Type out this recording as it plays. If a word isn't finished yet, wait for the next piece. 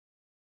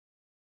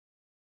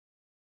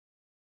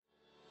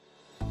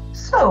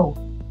So,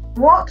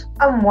 what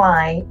and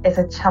why is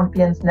a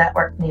champions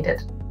network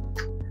needed?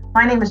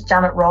 My name is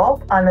Janett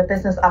Robb. I'm a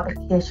business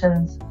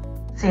applications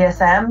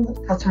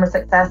CSM, customer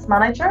success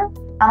manager,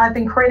 and I've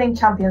been creating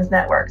champions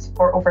networks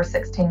for over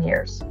 16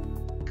 years.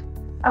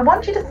 I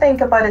want you to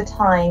think about a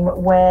time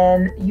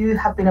when you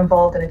have been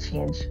involved in a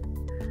change.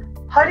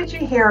 How did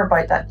you hear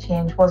about that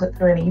change? Was it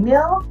through an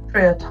email,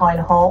 through a town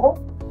hall?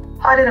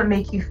 How did it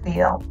make you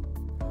feel?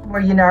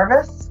 Were you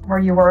nervous? Were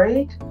you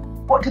worried?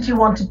 What did you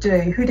want to do?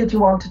 Who did you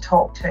want to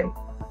talk to?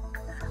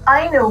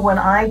 I know when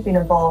I've been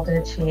involved in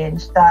a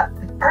change that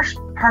the first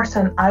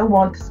person I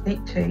want to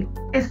speak to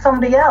is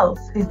somebody else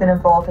who's been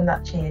involved in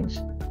that change.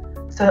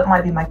 So it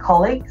might be my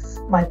colleagues,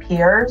 my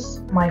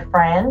peers, my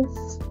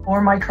friends, or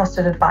my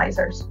trusted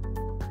advisors.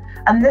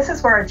 And this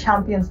is where a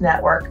champions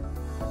network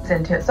is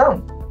into its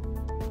own.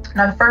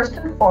 Now, first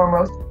and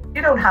foremost,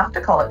 you don't have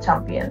to call it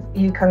champions.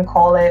 You can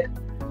call it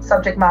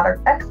subject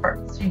matter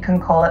experts. You can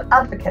call it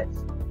advocates.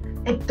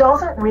 It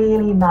doesn't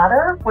really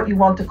matter what you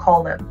want to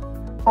call them.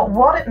 But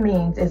what it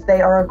means is they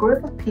are a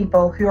group of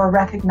people who are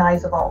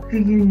recognizable, who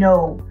you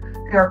know,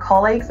 who are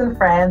colleagues and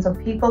friends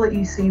and people that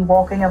you see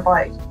walking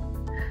about.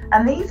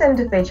 And these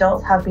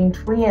individuals have been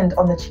trained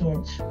on the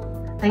change.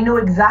 They know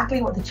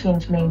exactly what the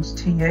change means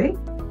to you,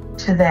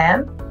 to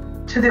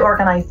them, to the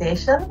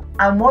organization,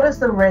 and what is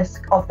the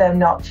risk of them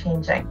not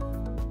changing.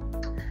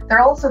 They're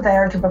also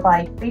there to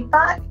provide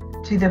feedback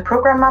to the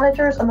program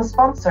managers and the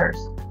sponsors,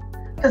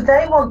 because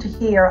they want to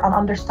hear and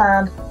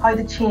understand how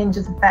the change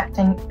is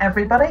affecting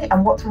everybody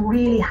and what's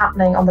really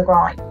happening on the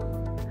ground.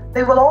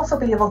 They will also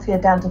be able to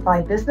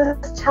identify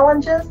business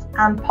challenges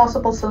and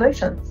possible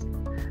solutions,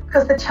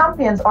 because the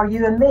champions are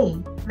you and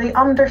me. They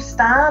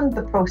understand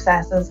the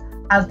processes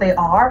as they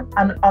are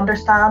and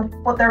understand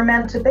what they're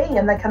meant to be,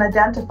 and they can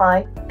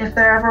identify if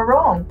they're ever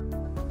wrong.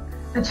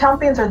 The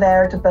champions are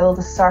there to build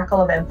a circle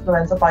of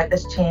influence about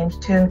this change,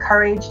 to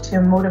encourage,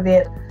 to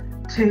motivate,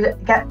 to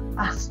get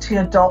us to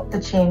adopt the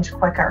change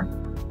quicker.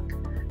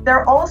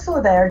 They're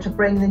also there to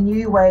bring the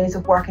new ways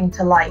of working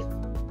to life.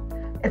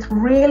 It's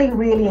really,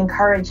 really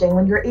encouraging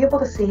when you're able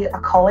to see a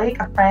colleague,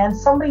 a friend,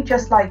 somebody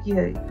just like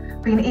you,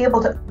 being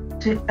able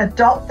to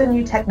adopt the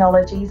new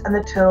technologies and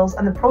the tools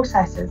and the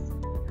processes.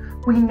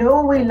 We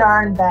know we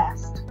learn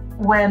best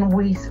when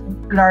we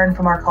learn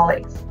from our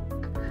colleagues.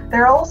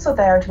 They're also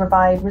there to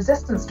provide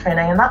resistance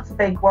training, and that's a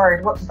big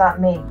word. What does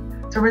that mean?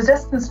 So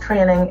resistance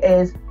training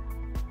is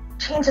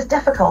change is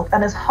difficult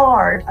and is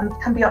hard and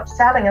can be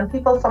upsetting, and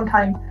people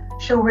sometimes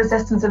show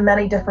resistance in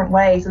many different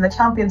ways, and the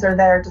champions are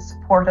there to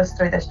support us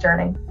through this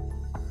journey.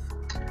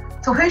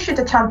 So who should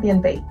a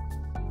champion be?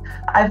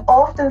 I've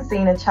often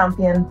seen a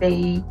champion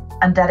be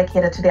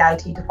dedicated to the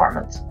IT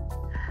department.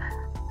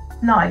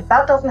 Now,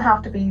 that doesn't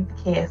have to be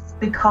the case,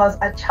 because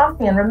a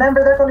champion,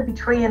 remember, they're going to be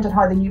trained on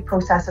how the new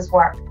processes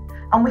work,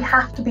 and we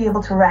have to be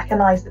able to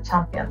recognize the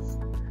champions.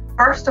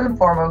 First and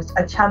foremost,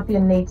 a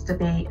champion needs to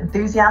be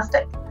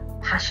enthusiastic,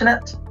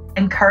 passionate,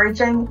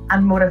 encouraging,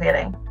 and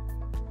motivating.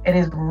 It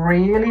is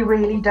really,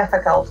 really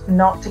difficult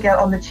not to get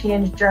on the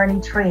change journey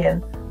train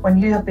when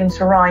you have been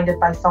surrounded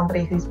by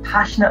somebody who's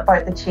passionate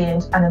about the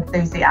change and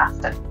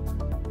enthusiastic.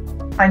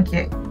 Thank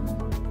you.